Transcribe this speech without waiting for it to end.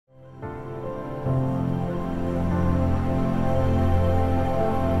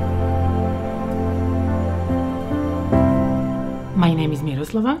name is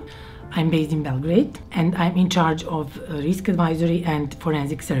Miroslava. I'm based in Belgrade and I'm in charge of risk advisory and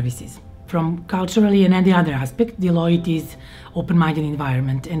forensic services. From culturally and any other aspect, Deloitte is open-minded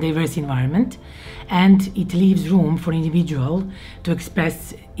environment and diverse environment, and it leaves room for individual to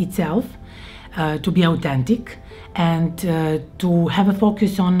express itself, to be authentic, and to have a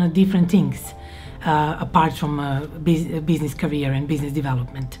focus on different things apart from business career and business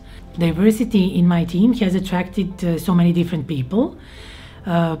development. Diversity in my team has attracted so many different people,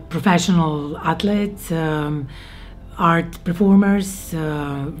 professional athletes, art performers,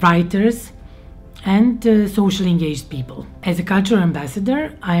 writers, and socially engaged people. As a cultural ambassador,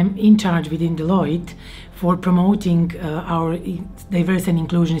 I am in charge within Deloitte for promoting our diverse and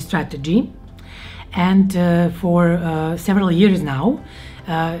inclusion strategy. And for several years now,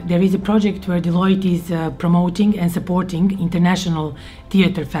 there is a project where Deloitte is promoting and supporting International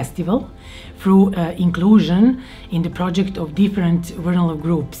Theatre Festival through inclusion in the project of different vulnerable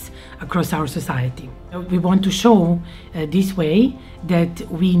groups across our society. We want to show this way that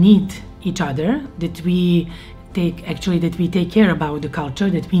we need each other, that we take care about the culture,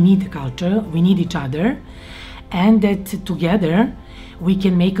 that we need the culture, we need each other, and that together we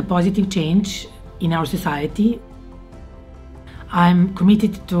can make a positive change in our society. I'm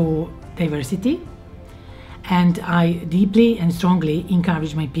committed to diversity, and I deeply and strongly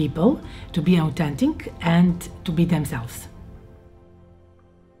encourage my people to be authentic and to be themselves.